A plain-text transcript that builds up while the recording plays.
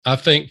I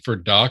think for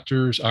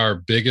doctors, our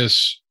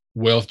biggest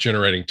wealth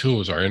generating tool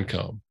is our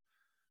income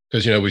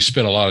because, we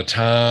spend a lot of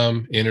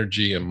time,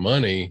 energy, and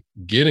money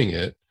getting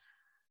it.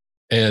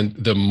 And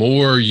the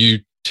more you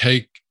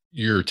take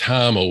your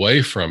time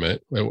away from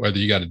it, whether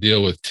you got to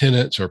deal with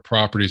tenants or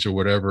properties or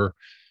whatever,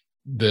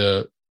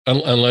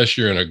 unless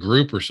you're in a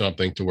group or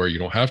something to where you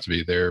don't have to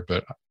be there.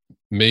 But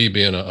me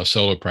being a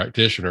solo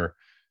practitioner,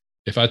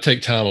 if I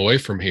take time away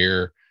from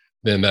here,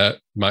 then that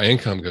my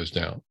income goes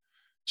down.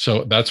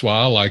 So that's why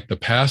I like the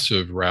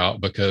passive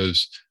route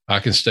because I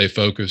can stay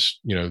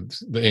focused.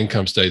 The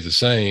income stays the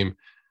same.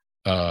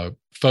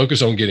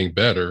 Focus on getting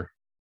better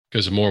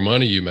because the more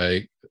money you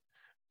make,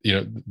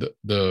 you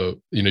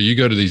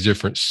go to these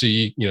different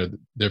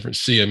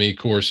CME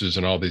courses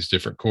and all these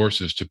different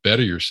courses to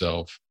better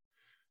yourself.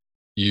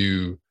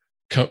 You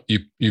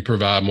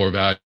provide more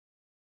value,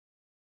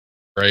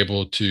 are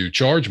able to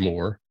charge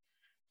more,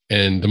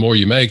 and the more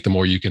you make, the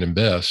more you can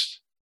invest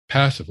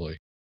passively.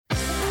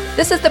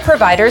 This is the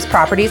Providers,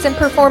 Properties, and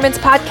Performance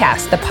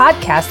Podcast, the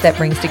podcast that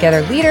brings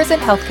together leaders in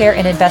healthcare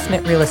and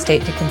investment real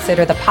estate to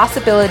consider the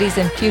possibilities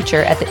and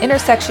future at the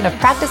intersection of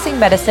practicing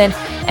medicine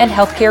and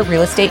healthcare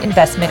real estate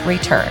investment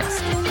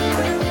returns.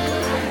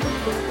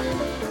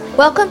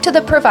 Welcome to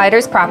the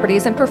Providers,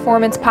 Properties, and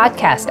Performance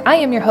Podcast. I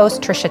am your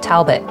host, Trisha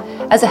Talbot.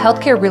 As a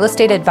healthcare real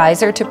estate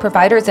advisor to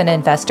providers and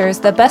investors,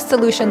 the best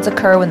solutions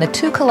occur when the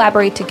two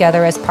collaborate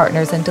together as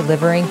partners in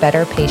delivering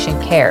better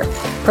patient care.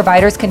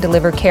 Providers can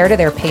deliver care to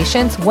their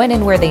patients when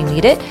and where they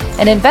need it,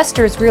 and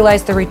investors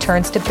realize the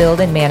returns to build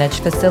and manage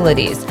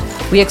facilities.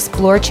 We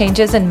explore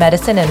changes in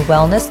medicine and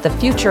wellness, the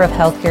future of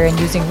healthcare, and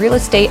using real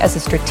estate as a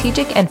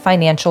strategic and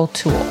financial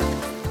tool.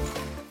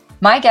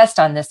 My guest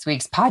on this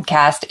week's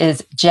podcast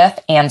is Jeff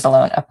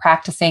Anzalone, a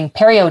practicing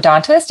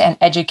periodontist and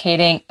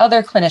educating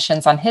other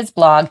clinicians on his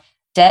blog,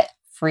 Debt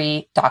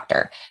Free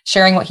Doctor,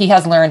 sharing what he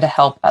has learned to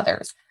help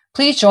others.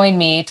 Please join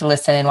me to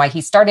listen in why he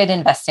started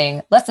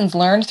investing, lessons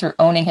learned through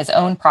owning his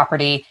own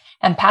property,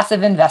 and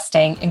passive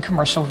investing in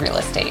commercial real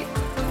estate.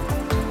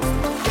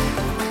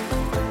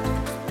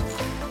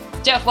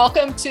 Jeff,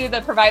 welcome to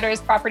the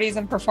Providers, Properties,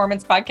 and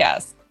Performance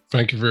Podcast.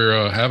 Thank you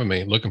for having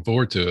me. Looking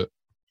forward to it.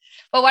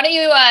 Well, why don't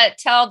you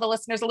tell the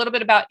listeners a little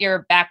bit about your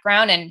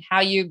background and how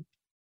you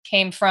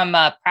came from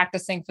a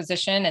practicing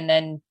physician and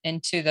then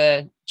into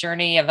the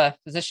journey of a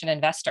physician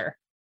investor?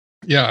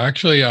 Yeah,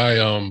 actually,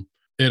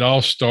 it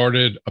all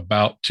started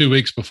about 2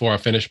 weeks before I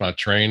finished my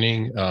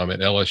training at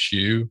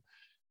LSU.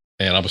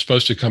 And I was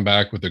supposed to come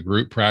back with a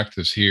group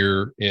practice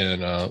here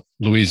in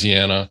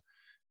Louisiana,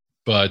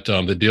 but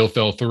the deal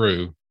fell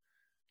through.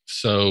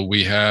 So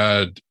we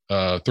had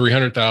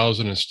 $300,000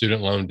 in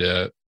student loan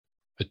debt,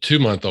 a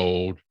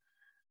 2-month-old.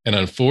 And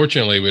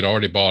unfortunately, we'd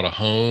already bought a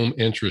home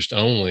interest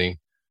only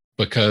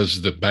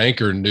because the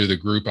banker knew the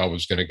group I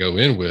was going to go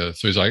in with.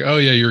 So he's like, oh,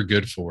 yeah, you're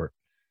good for it.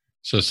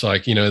 So it's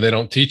like, they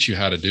don't teach you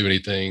how to do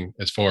anything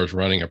as far as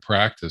running a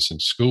practice in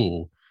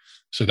school.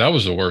 So that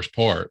was the worst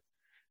part.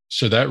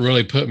 So that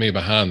really put me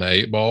behind the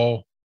 8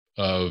 ball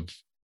of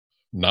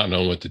not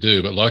knowing what to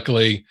do. But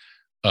luckily,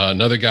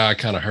 another guy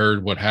kind of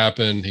heard what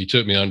happened. He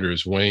took me under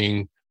his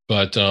wing.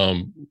 But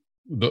kind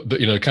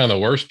of the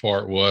worst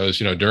part was,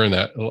 during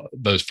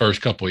those first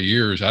couple of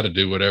years, I had to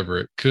do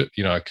whatever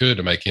I could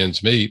to make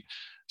ends meet.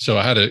 So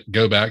I had to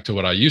go back to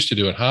what I used to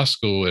do in high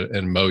school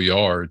and mow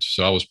yards.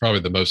 So I was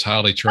probably the most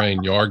highly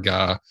trained yard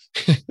guy,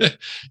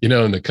 in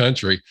the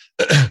country.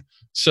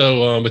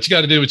 So, but you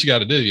got to do what you got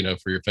to do,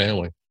 for your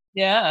family.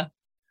 Yeah.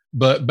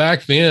 But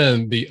back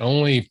then, the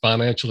only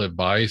financial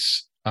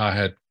advice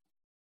I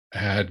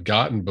had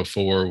gotten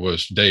before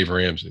was Dave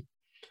Ramsey.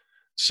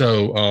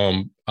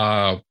 So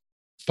I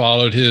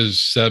followed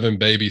his 7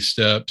 baby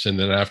steps. And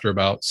then after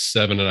about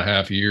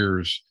 7.5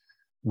 years,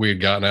 we had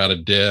gotten out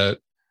of debt,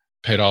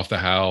 paid off the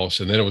house.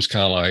 And then it was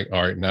kind of like,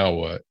 all right, now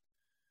what?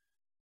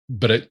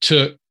 But it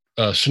took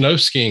a snow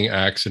skiing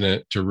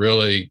accident to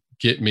really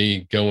get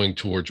me going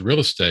towards real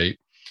estate.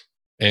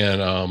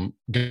 And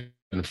got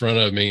in front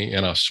of me,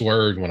 and I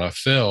swerved when I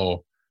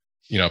fell.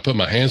 I put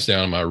my hands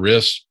down, my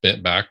wrist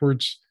bent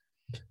backwards.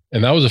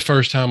 And that was the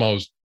first time I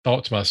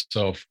thought to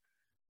myself,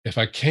 if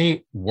I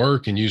can't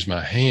work and use my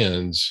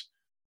hands,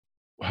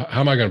 how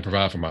am I going to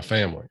provide for my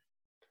family?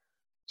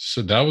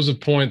 So that was a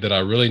point that I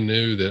really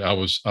knew that I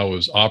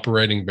was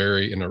operating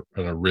very in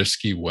a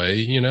risky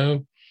way,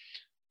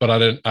 but I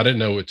didn't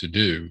know what to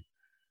do.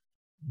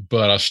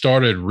 But I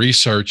started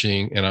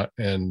researching,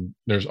 and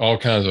there's all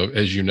kinds of,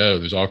 as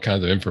there's all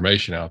kinds of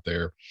information out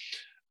there.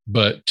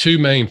 But 2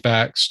 main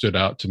facts stood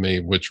out to me,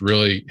 which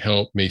really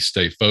helped me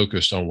stay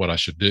focused on what I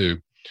should do.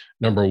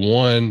 Number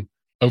one,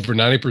 over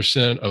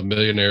 90% of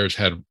millionaires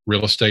had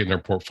real estate in their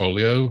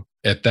portfolio.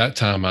 At that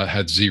time, I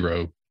had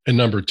 0. And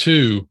number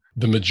 2,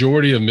 the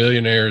majority of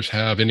millionaires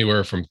have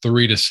anywhere from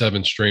 3 to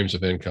 7 streams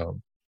of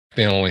income.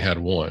 They only had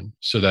 1.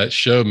 So that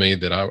showed me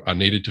that I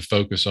needed to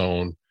focus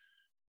on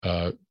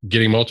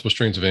getting multiple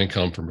streams of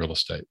income from real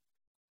estate.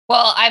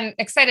 Well, I'm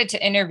excited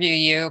to interview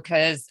you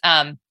because,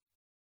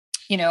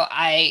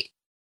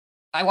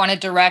 I want to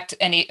direct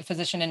any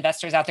physician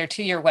investors out there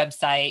to your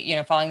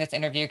website, following this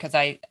interview, because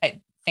I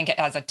think it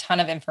has a ton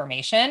of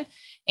information,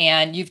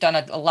 and you've done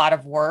a lot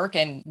of work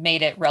and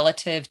made it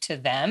relative to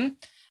them.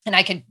 And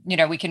I could,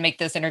 we can make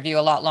this interview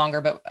a lot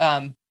longer, but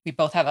we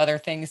both have other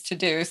things to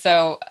do.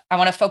 So I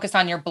want to focus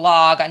on your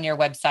blog, on your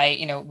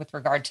website, with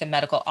regard to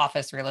medical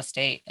office real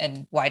estate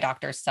and why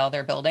doctors sell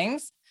their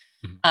buildings.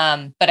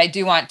 But I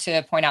do want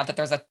to point out that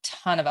there's a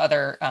ton of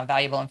other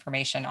valuable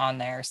information on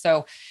there.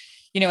 So,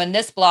 in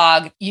this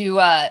blog, you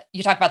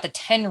talk about the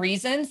 10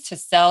 reasons to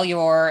sell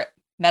your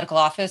medical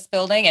office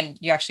building. And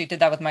you actually did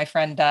that with my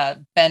friend,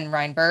 Ben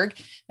Reinberg.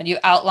 And you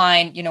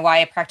outline, why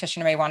a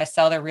practitioner may want to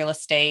sell their real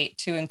estate,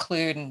 to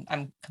include, and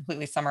I'm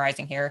completely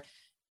summarizing here,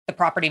 the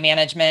property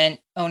management,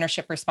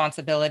 ownership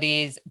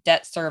responsibilities,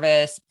 debt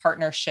service,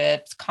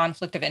 partnerships,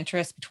 conflict of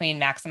interest between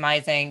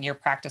maximizing your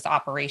practice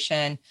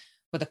operation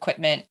with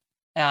equipment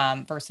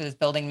versus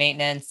building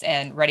maintenance,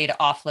 and ready to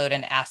offload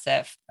an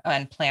asset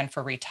and plan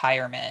for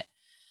retirement.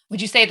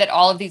 Would you say that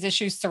all of these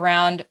issues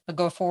surround a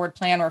go-forward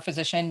plan where a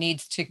physician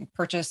needs to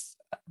purchase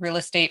real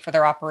estate for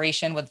their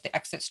operation with the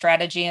exit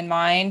strategy in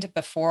mind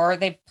before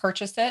they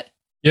purchase it?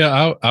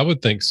 Yeah, I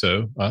would think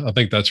so. I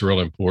think that's real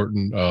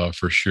important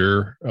for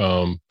sure.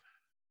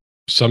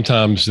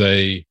 Sometimes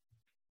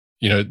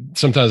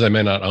sometimes they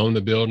may not own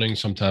the building.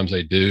 Sometimes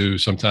they do.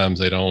 Sometimes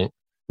they don't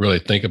really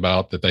think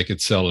about that they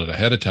could sell it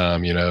ahead of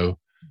time,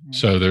 Mm-hmm.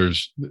 So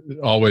there's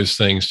always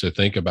things to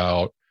think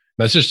about.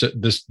 That's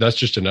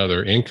just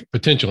another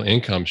potential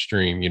income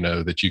stream,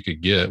 that you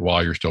could get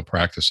while you're still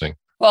practicing.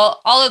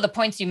 Well, all of the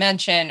points you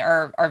mentioned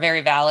are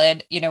very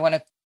valid. When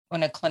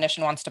a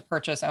clinician wants to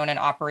purchase, own, and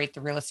operate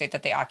the real estate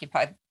that they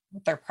occupy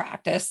with their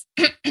practice.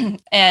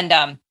 And,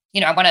 I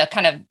want to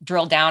kind of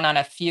drill down on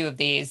a few of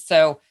these.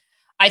 So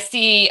I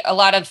see a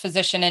lot of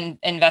physician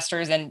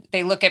investors, and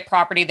they look at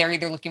property. They're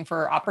either looking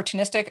for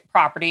opportunistic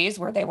properties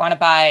where they want to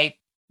buy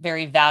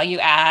very value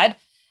add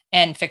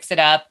and fix it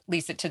up,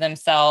 lease it to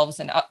themselves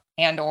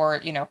or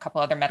a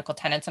couple other medical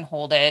tenants and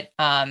hold it.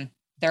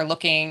 They're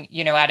looking,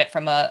 at it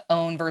from a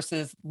own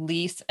versus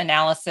lease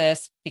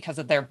analysis because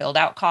of their build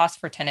out costs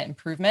for tenant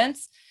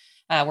improvements,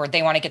 where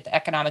they want to get the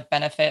economic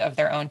benefit of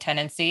their own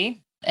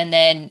tenancy. And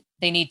then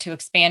they need to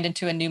expand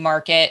into a new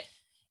market,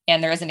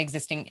 and there is an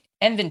existing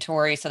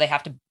inventory, so they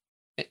have to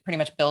pretty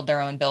much build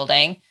their own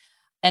building.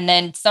 And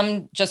then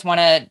some just want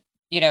to,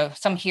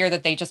 some hear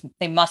that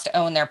they must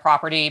own their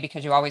property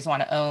because you always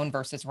want to own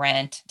versus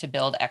rent to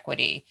build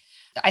equity.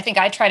 I think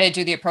I try to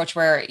do the approach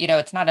where,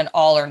 it's not an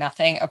all or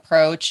nothing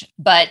approach,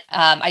 but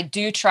I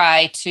do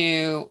try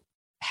to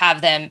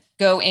have them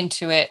go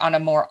into it on a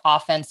more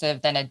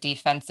offensive than a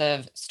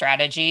defensive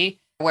strategy,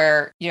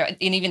 where, and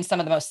even some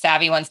of the most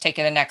savvy ones take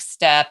it the next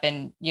step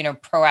and,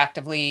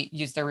 proactively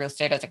use their real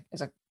estate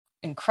as an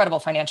incredible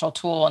financial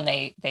tool. And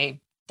they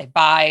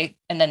buy,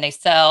 and then they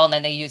sell, and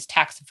then they use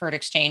tax deferred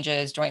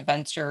exchanges, joint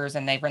ventures,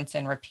 and they rinse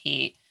and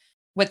repeat.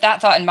 With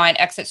that thought in mind,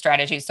 exit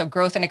strategies. So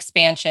growth and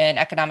expansion,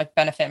 economic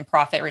benefit and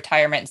profit,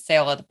 retirement, and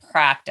sale of the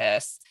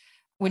practice.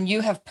 When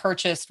you have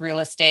purchased real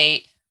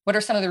estate, what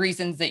are some of the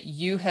reasons that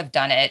you have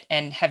done it?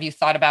 And have you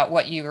thought about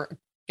what you're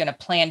going to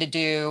plan to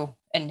do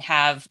and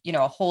have,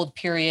 a hold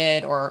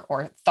period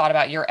or thought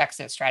about your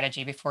exit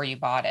strategy before you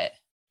bought it?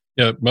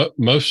 Yeah,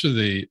 most of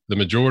the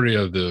majority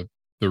of the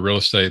real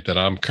estate that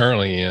I'm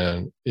currently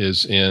in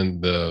is in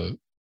the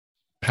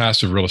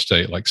passive real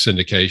estate, like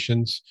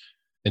syndications.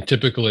 And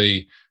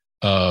typically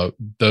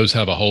those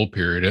have a hold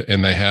period,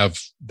 and they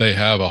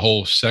have a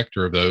whole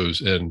sector of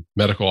those in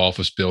medical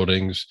office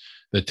buildings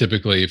that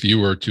typically, if you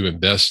were to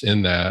invest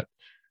in that,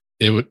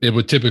 it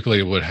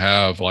would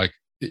have, like,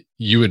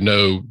 you would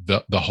know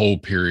the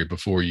hold period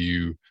before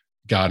you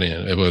got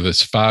in, whether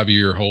it's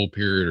 5-year hold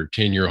period or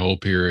 10-year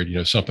hold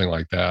period, something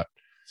like that.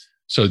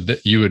 So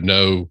that you would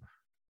know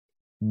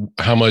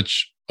how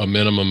much a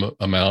minimum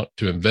amount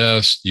to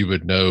invest. You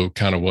would know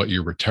kind of what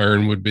your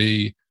return would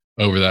be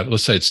over that.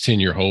 Let's say it's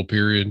 10-year hold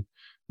period,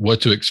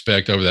 what to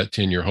expect over that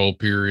 10-year hold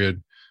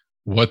period,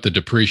 what the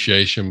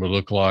depreciation would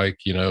look like,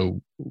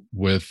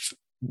 with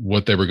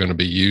what they were going to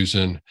be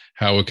using,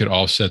 how it could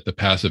offset the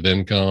passive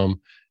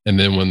income. And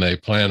then when they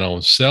plan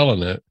on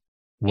selling it,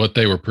 what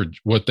they were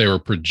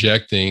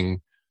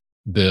projecting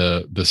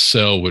the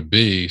sell would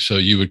be. So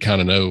you would kind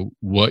of know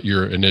what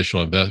your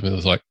initial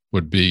investment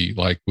would be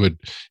like.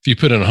 If you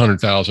put in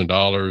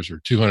 $100,000 or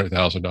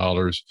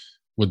 $200,000,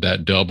 would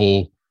that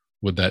double?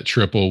 Would that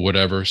triple?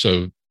 Whatever.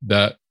 So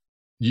that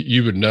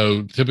you would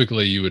know,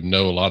 typically you would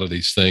know a lot of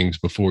these things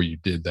before you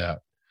did that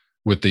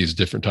with these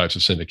different types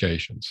of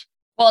syndications.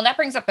 Well, and that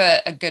brings up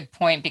a good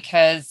point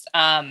because,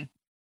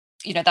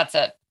 that's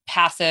a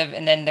passive,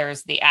 and then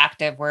there's the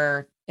active,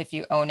 where if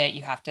you own it,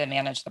 you have to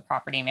manage the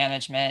property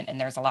management, and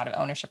there's a lot of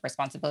ownership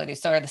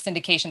responsibilities. So are the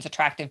syndications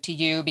attractive to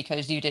you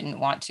because you didn't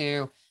want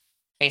to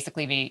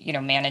basically be,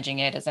 managing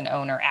it as an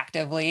owner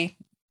actively?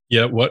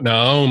 Yeah.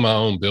 Now I own my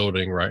own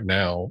building right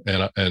now,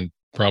 and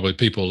probably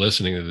people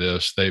listening to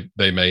this,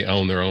 they may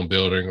own their own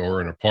building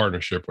or in a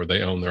partnership where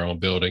they own their own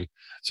building.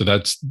 So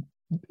that's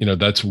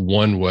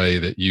one way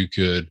that you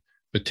could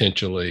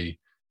potentially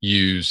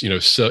use,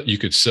 so you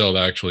could sell,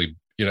 actually,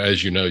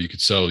 as you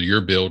could sell your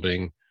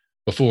building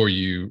before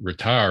you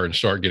retire and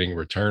start getting a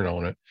return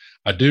on it.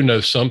 I do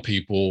know some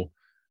people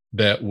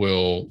that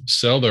will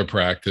sell their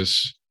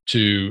practice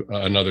to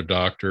another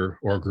doctor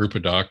or a group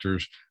of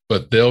doctors,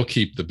 but they'll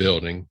keep the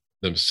building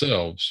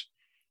themselves.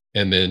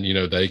 And then,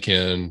 they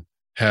can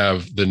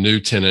have the new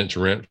tenants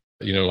rent.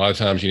 A lot of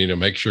times you need to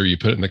make sure you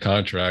put it in the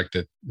contract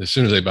that as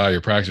soon as they buy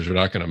your practice, they're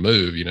not going to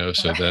move,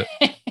 so that,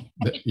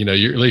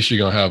 you're, at least you're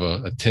going to have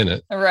a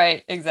tenant.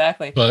 Right.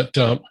 Exactly. But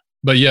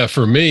yeah,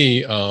 for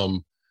me,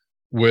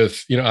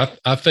 with,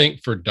 I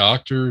think for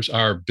doctors,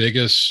 our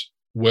biggest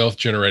wealth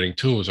generating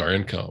tool is our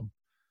income.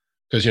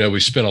 Because, we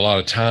spend a lot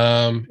of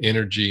time,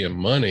 energy, and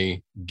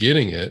money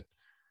getting it.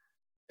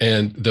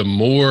 And the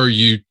more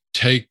you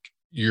take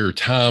your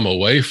time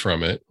away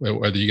from it,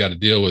 whether you got to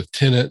deal with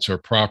tenants or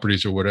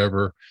properties or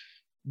whatever,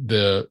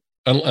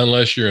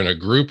 unless you're in a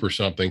group or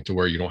something to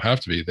where you don't have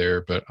to be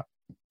there. But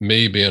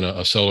me being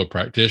a solo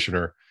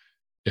practitioner,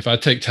 if I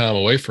take time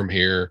away from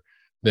here,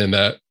 then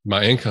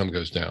my income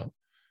goes down.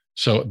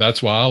 So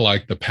that's why I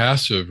like the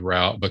passive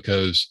route,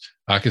 because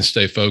I can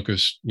stay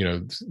focused.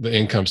 The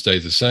income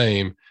stays the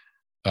same.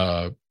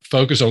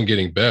 Focus on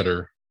getting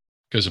better,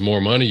 because the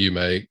more money you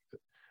make,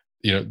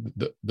 you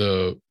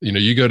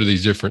go to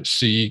these different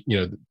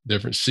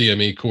different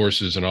CME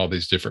courses and all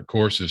these different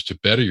courses to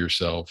better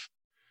yourself.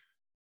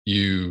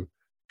 You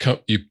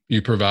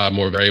provide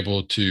more, you're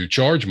able to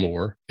charge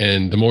more,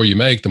 and the more you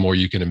make, the more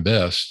you can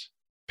invest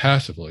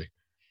passively.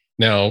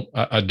 Now,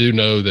 I do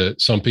know that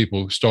some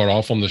people start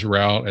off on this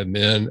route, and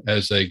then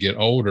as they get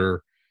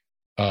older,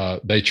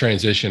 they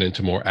transition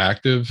into more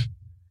active,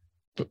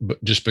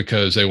 but just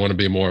because they want to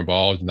be more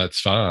involved, and that's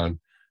fine.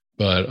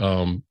 But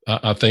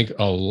I think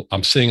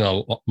I'm seeing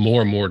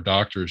more and more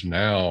doctors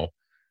now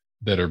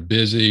that are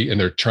busy, and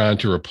they're trying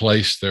to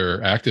replace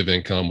their active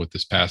income with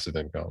this passive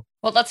income.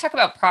 Well, let's talk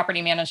about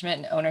property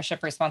management and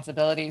ownership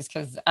responsibilities,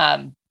 because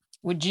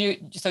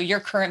so your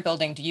current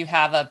building, do you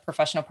have a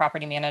professional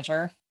property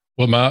manager?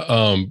 Well,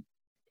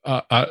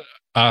 I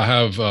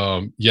have,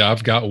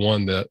 I've got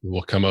one that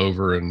will come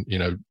over and,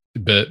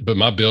 but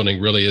my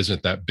building really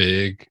isn't that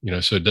big,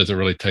 so it doesn't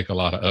really take a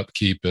lot of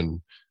upkeep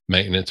and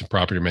maintenance and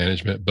property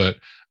management. But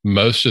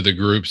most of the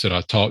groups that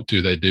I talk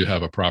to, they do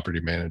have a property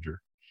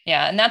manager.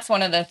 Yeah. And that's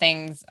one of the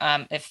things,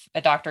 if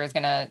a doctor is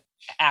going to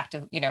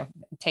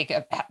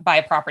buy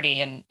a property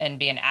and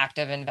be an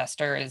active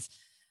investor, is,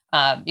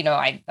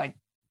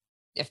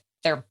 if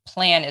their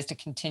plan is to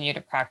continue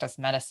to practice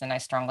medicine, I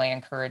strongly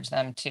encourage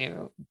them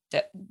to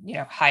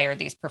hire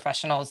these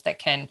professionals that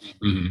can,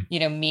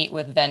 meet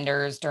with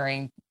vendors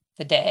during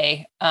the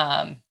day,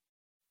 and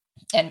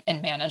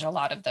manage a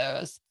lot of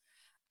those.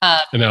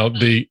 And now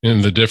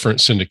in the different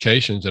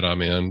syndications that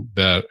I'm in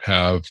that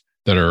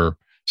are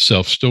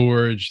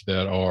self-storage,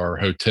 that are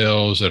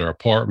hotels, that are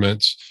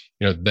apartments,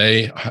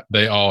 they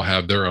all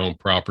have their own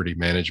property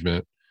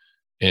management,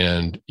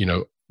 and,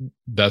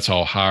 that's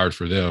all hired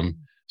for them.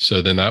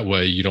 So then that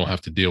way you don't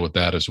have to deal with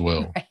that as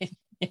well. Right.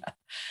 Yeah,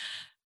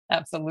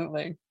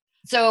 absolutely.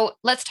 So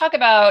let's talk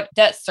about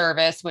debt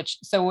service,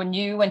 so when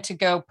you went to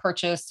go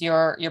purchase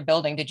your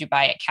building, did you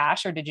buy it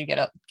cash, or did you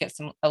get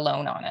a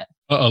loan on it?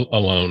 A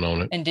loan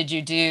on it. And did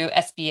you do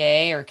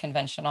SBA or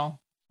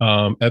conventional?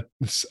 I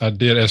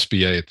did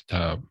SBA at the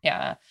time.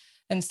 Yeah.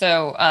 And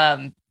so,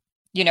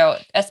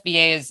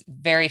 SBA is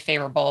very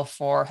favorable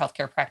for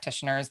healthcare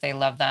practitioners. They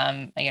love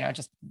them,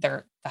 just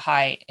they're the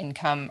high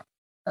income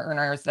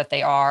earners that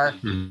they are.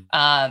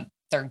 Mm-hmm.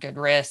 They're good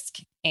risk.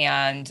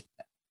 And,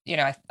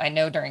 I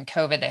know during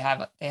COVID,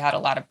 they had a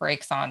lot of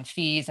breaks on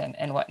fees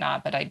and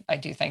whatnot, but I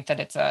do think that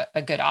it's a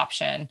good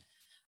option.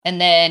 And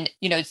then,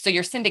 so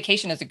your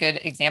syndication is a good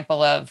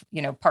example of,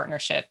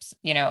 partnerships,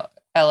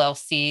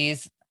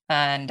 LLCs,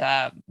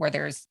 and where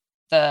there's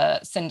the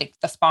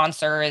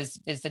sponsor is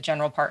the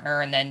general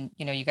partner. And then,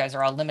 you guys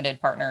are all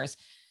limited partners.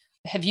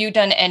 Have you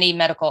done any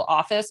medical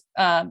office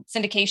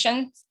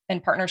syndications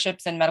and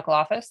partnerships in medical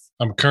office?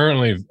 I'm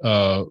currently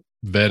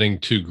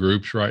vetting 2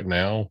 groups right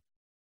now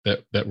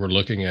that we're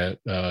looking at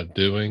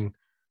doing.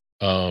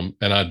 And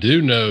I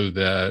do know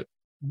that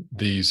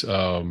these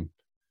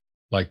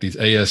like these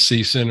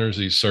ASC centers,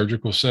 these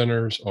surgical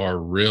centers, are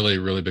really,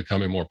 really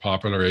becoming more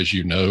popular, as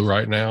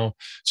right now.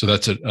 So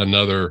that's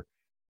another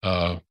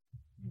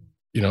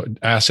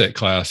asset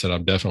class that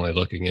I'm definitely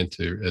looking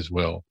into as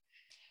well.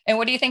 And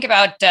what do you think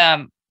about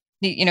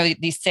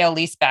these sale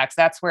leasebacks?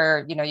 That's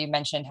where you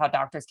mentioned how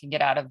doctors can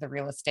get out of the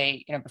real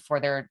estate before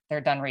they're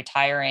done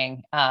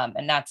retiring,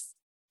 and that's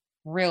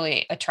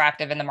really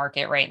attractive in the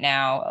market right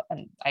now,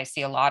 and I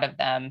see a lot of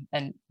them.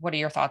 And what are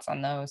your thoughts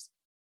on those?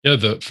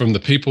 Yeah, from the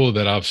people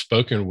that I've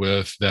spoken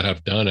with that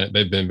have done it,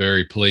 they've been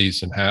very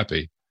pleased and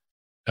happy.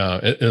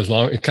 It's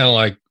kind of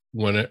like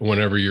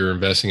whenever you're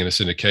investing in a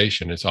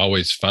syndication, it's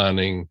always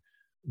finding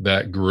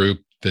that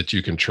group that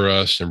you can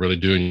trust and really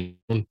doing.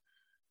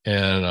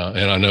 And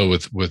I know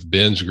with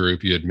Ben's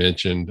group, you had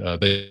mentioned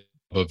they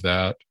of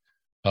that,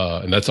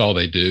 and that's all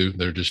they do.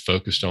 They're just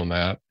focused on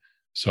that.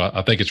 So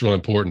I think it's really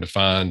important to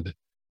find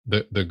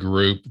the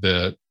group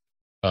that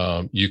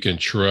you can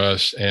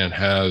trust and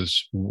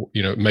has,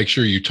 make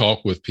sure you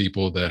talk with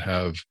people that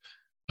have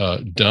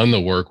done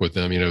the work with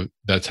them,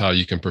 that's how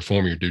you can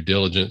perform your due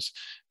diligence,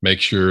 make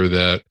sure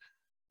that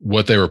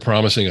what they were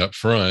promising up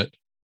front,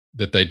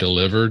 that they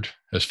delivered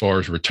as far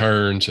as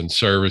returns and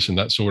service and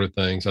that sort of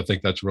things. I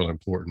think that's real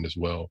important as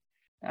well.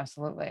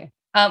 Absolutely.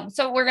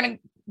 So we're going to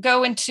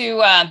go into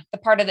the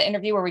part of the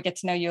interview where we get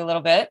to know you a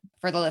little bit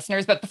for the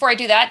listeners. But before I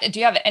do that, do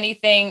you have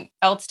anything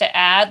else to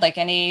add, like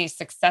any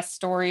success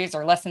stories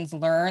or lessons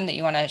learned that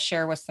you want to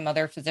share with some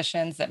other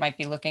physicians that might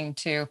be looking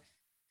to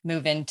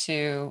move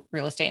into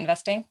real estate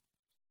investing?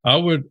 I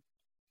would,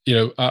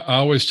 I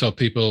always tell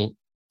people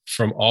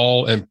from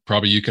all, and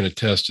probably you can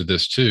attest to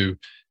this too,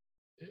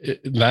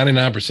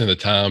 99% of the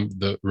time,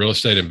 the real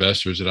estate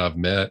investors that I've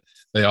met,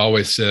 they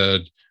always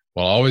said,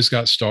 well, I always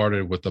got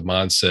started with the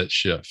mindset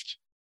shift,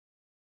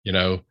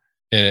 and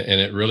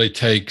it really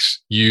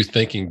takes you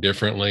thinking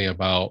differently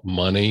about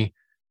money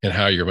and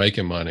how you're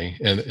making money.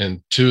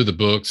 And two of the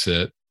books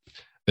that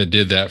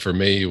did that for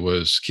me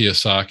was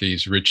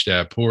Kiyosaki's Rich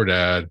Dad, Poor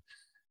Dad.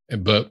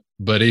 But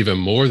even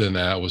more than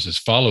that was his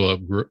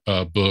follow-up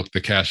book,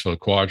 The Cash Flow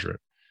Quadrant.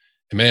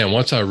 And man,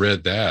 once I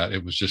read that,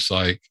 it was just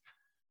like,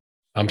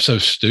 I'm so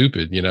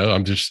stupid,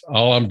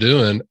 all I'm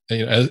doing,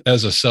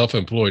 as a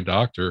self-employed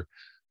doctor,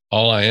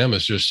 all I am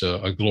is just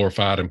a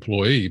glorified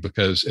employee,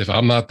 because if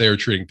I'm not there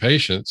treating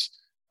patients,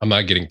 I'm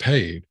not getting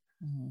paid.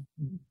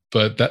 Mm-hmm.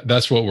 But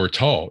that's what we're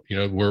taught.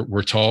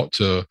 We're taught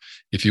to,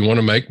 if you want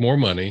to make more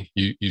money,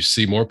 you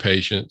see more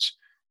patients,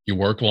 you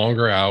work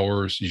longer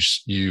hours,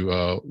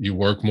 you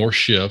work more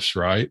shifts,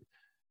 right?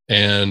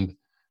 And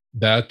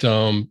that's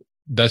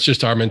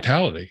just our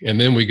mentality. And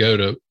then we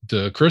go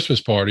to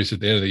Christmas parties at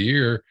the end of the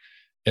year,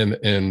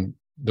 and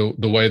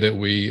the way that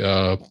we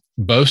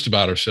boast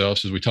about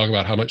ourselves is we talk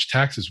about how much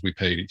taxes we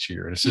paid each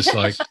year. And it's just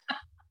like,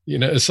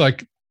 it's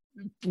like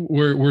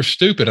we're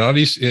stupid.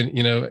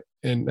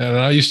 And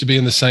I used to be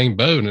in the same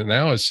boat. And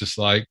now it's just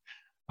like,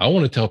 I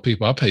want to tell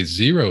people I pay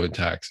zero in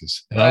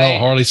taxes and I don't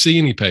hardly see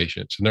any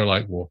patients. And they're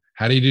like, well,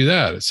 how do you do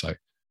that? It's like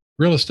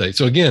real estate.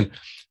 So again,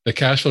 the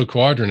cash flow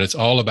quadrant, it's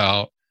all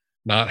about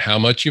not how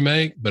much you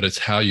make, but it's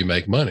how you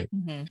make money.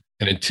 Mm-hmm.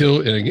 And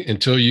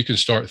until you can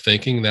start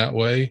thinking that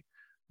way,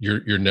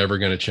 you're never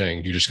going to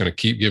change. You're just going to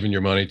keep giving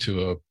your money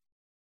to a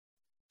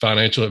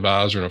financial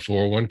advisor and a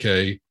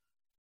 401k,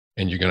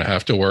 and you're going to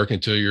have to work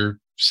until you're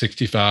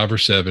 65 or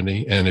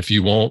 70. And if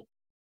you want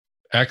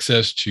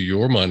access to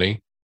your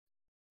money,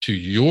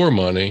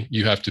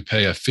 you have to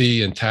pay a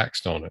fee and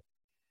tax on it.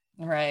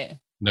 Right.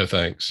 No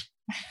thanks.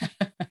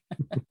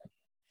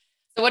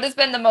 So what has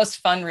been the most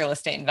fun real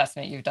estate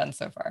investment you've done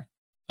so far?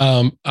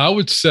 I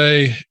would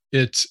say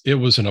it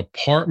was an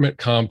apartment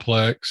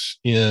complex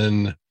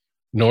in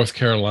North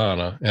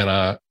Carolina, and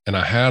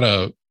I had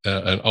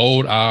an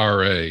old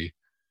IRA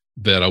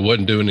that I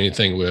wasn't doing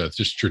anything with,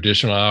 just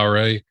traditional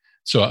IRA.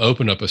 So I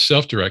opened up a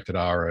self-directed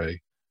IRA,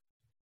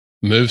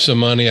 moved some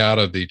money out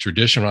of the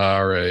traditional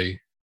IRA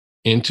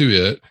into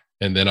it,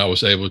 and then I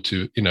was able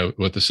to,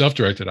 with the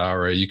self-directed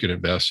IRA, you can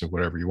invest in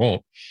whatever you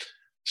want.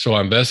 So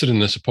I invested in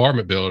this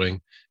apartment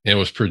building, and it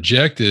was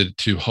projected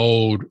to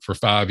hold for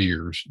 5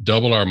 years,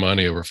 double our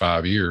money over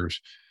 5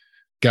 years.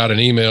 Got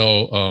an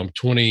email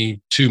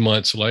 22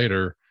 months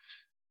later.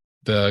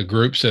 The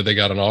group said they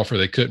got an offer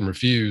they couldn't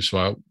refuse.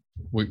 So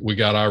we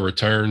got our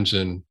returns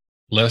in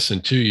less than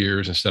 2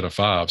 years instead of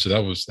 5. So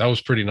that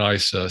was pretty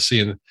nice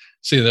seeing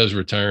those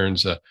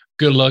returns.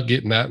 Good luck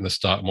getting that in the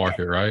stock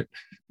market, right?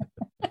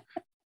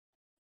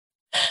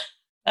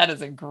 That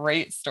is a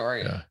great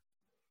story. Yeah.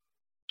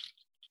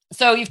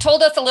 So you've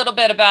told us a little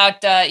bit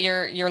about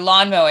your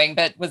lawn mowing,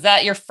 but was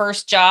that your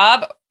first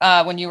job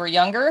when you were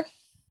younger?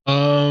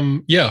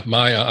 Yeah,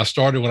 I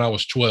started when I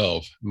was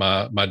 12.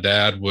 My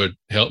dad would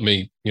help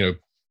me,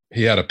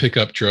 he had a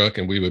pickup truck,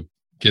 and we would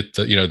get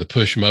the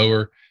push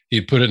mower.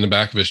 He'd put it in the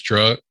back of his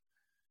truck,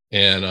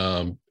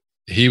 and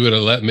he would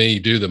have let me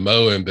do the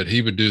mowing, but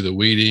he would do the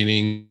weed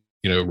eating,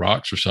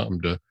 rocks or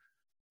something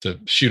to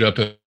shoot up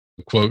a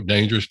quote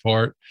dangerous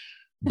part.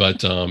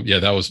 But yeah,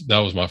 that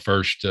was my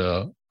first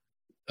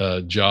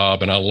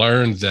job, and I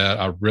learned that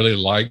I really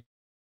liked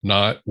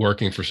not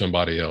working for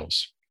somebody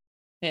else.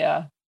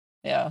 Yeah.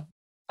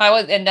 I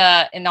was in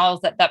all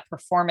of that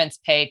performance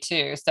pay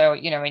too. So,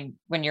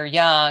 when you're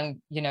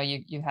young, you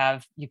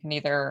can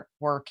either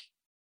work,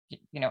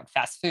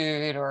 fast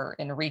food or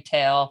in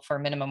retail for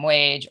minimum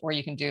wage, or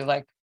you can do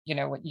like,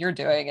 what you're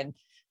doing and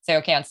say,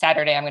 okay, on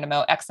Saturday, I'm going to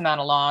mow X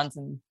amount of lawns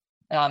and,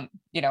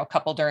 a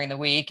couple during the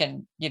week.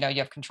 And, you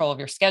have control of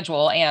your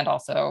schedule. And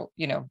also,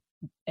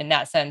 in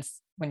that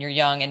sense, when you're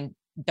young and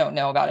don't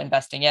know about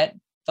investing yet,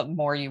 the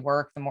more you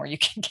work, the more you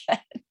can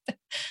get.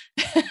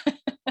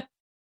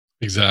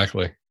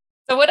 Exactly.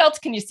 So what else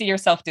can you see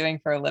yourself doing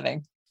for a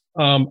living?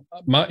 I'm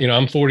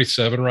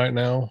 47 right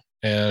now,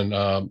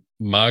 and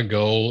my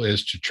goal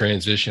is to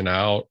transition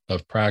out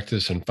of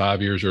practice in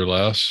 5 years or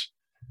less.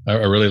 I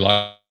really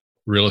like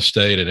real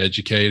estate and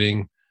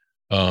educating.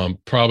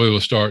 Probably will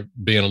start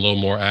being a little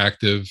more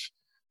active,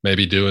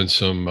 maybe doing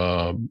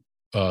some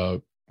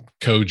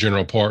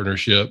co-general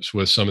partnerships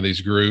with some of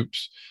these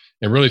groups,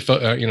 and really,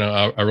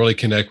 I really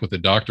connect with the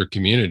doctor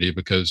community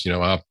because,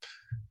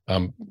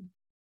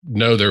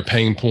 know their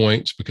pain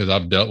points because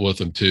I've dealt with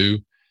them too,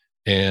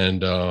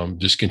 and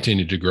just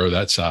continue to grow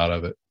that side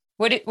of it.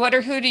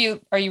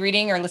 Are you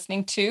reading or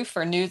listening to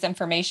for news,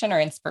 information, or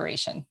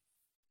inspiration?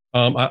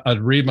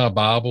 I'd read my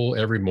Bible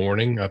every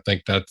morning. I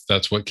think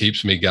that's what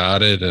keeps me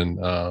guided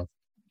and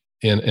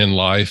in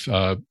life.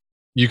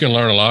 You can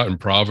learn a lot in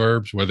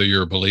Proverbs, whether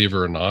you're a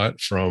believer or not,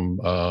 from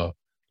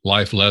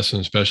life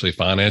lessons, especially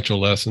financial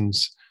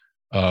lessons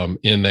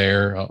in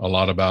there. A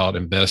lot about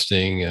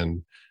investing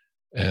and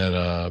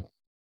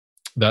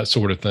that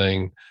sort of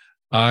thing.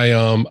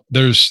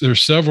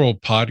 There's several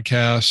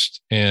podcasts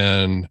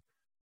and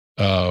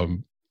I've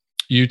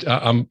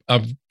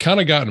kind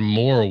of gotten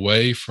more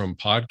away from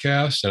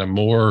podcasts and I'm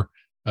more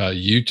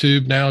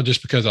YouTube now,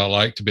 just because I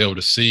like to be able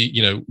to see,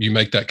 you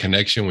make that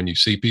connection when you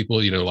see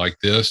people, like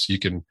this. You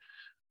can,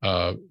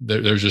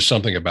 there's just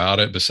something about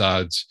it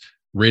besides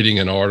reading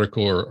an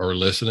article or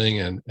listening.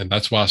 And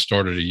that's why I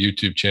started a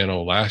YouTube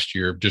channel last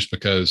year, just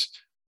because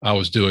I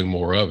was doing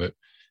more of it.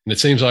 And it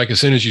seems like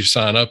as soon as you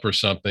sign up or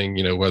something,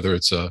 whether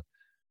it's a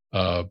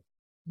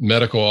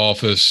medical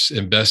office,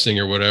 investing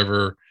or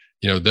whatever,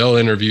 they'll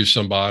interview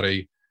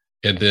somebody.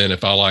 And then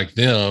if I like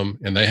them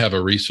and they have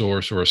a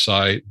resource or a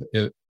site,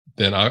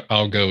 then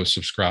I'll go and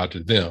subscribe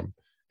to them.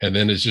 And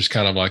then it's just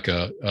kind of like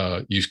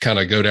you kind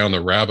of go down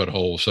the rabbit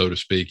hole, so to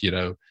speak,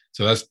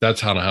 So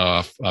that's kind of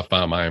how I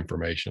find my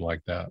information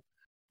like that.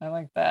 I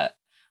like that.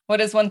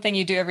 What is one thing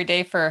you do every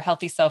day for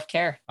healthy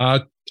self-care?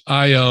 I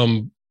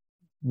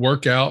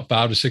work out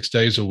 5 to 6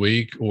 days a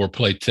week or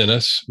play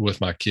tennis with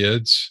my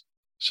kids.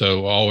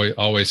 So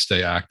always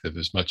stay active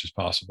as much as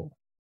possible.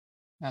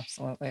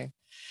 Absolutely.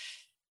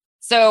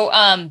 So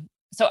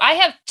I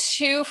have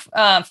two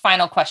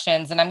final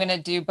questions, and I'm going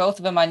to do both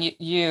of them on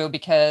you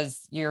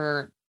because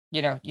you're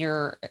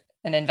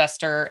an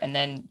investor, and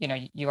then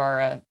you are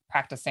a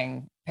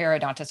practicing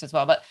periodontist as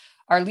well. But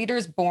are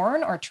leaders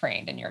born or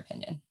trained, in your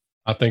opinion?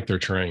 I think they're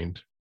trained.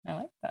 I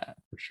like that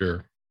for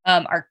sure.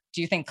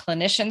 Do you think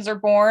clinicians are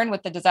born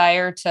with the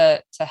desire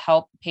to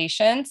help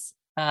patients,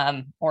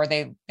 or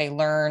they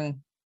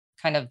learn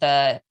kind of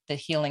the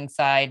healing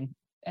side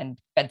and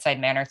bedside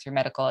manner through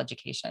medical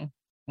education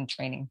and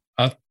training?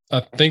 I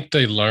think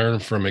they learn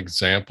from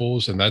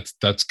examples, and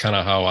that's kind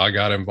of how I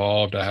got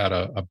involved. I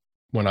had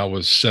when I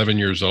was 7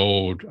 years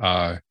old,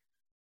 I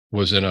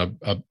was in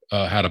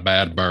had a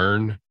bad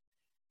burn,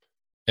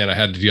 and I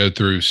had to go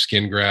through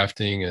skin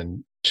grafting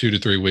and 2 to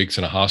 3 weeks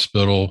in a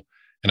hospital,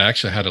 and I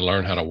actually had to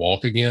learn how to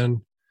walk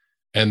again.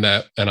 And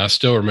I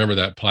still remember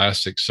that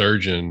plastic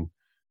surgeon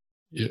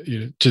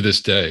to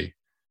this day.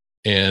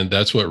 And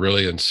that's what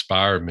really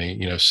inspired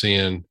me,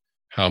 seeing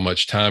how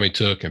much time he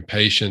took and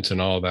patience and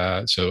all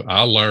that. So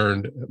I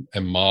learned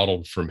and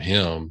modeled from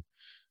him,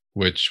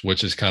 which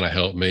has kind of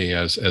helped me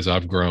as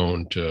I've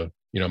grown to,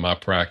 my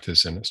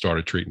practice and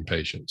started treating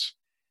patients.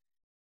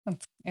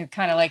 It's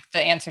kind of like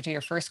the answer to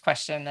your first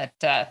question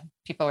that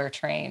people are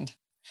trained.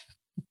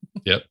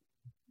 Yep.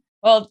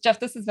 Well, Jeff,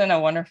 this has been a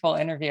wonderful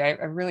interview. I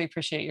really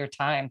appreciate your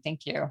time.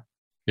 Thank you.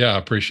 Yeah, I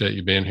appreciate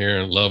you being here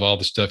and love all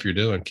the stuff you're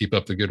doing. Keep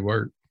up the good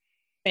work.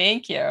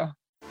 Thank you.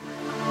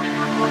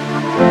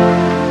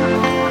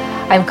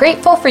 I'm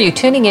grateful for you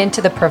tuning in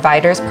to the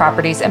Providers,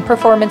 Properties, and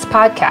Performance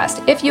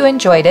podcast. If you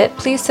enjoyed it,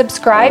 please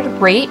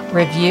subscribe, rate,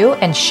 review,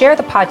 and share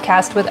the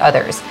podcast with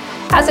others.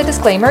 As a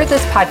disclaimer,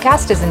 this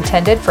podcast is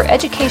intended for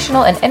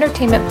educational and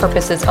entertainment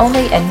purposes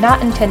only and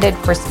not intended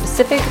for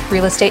specific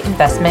real estate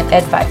investment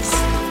advice.